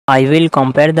I will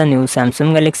compare the new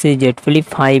Samsung Galaxy Z Flip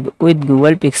 5 with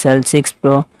Google Pixel 6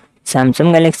 Pro.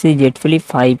 Samsung Galaxy Z Flip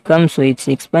 5 comes with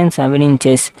 6.7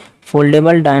 inches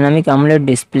foldable dynamic AMOLED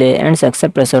display and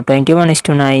success ratio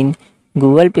 21:9.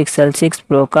 Google Pixel 6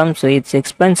 Pro comes with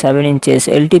 6.7 inches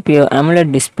LTPO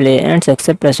AMOLED display and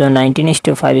success ratio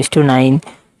 19:5:9.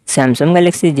 Samsung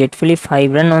Galaxy Z Flip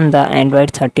 5 run on the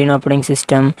Android 13 operating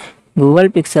system. Google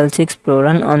Pixel 6 Pro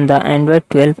run on the Android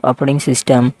 12 operating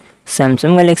system.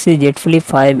 Samsung Galaxy Z Flip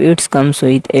 5 it comes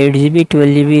with 8GB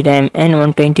 12GB RAM and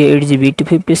 128GB to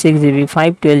 56GB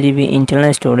 512GB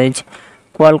internal storage.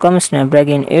 Qualcomm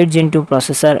Snapdragon 8 Gen 2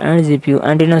 processor and GPU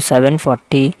Adreno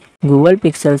 740. Google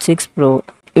Pixel 6 Pro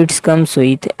it comes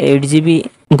with 8GB.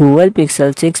 Google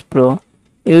Pixel 6 Pro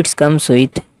it comes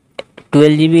with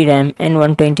 12GB RAM and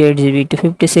 128GB to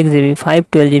 56GB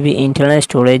 512GB internal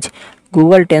storage.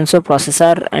 Google Tensor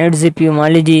processor and GPU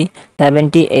Mali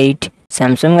G78.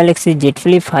 Samsung Galaxy Z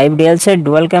Flip 5 dual-set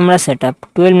dual camera setup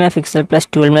 12 MP plus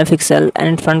 12 MP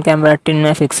and front camera 10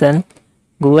 MP.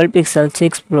 Google Pixel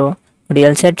 6 Pro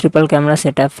dual-set triple camera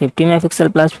setup 50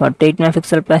 MP plus 48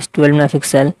 MP plus 12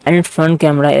 MP and front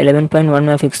camera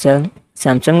 11.1 MP.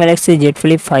 Samsung Galaxy Z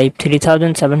Flip 5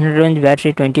 3700 mAh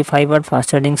battery 25W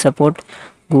fast charging support.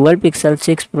 Google Pixel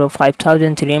 6 Pro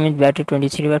 5300 mAh battery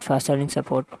 23W fast charging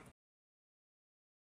support.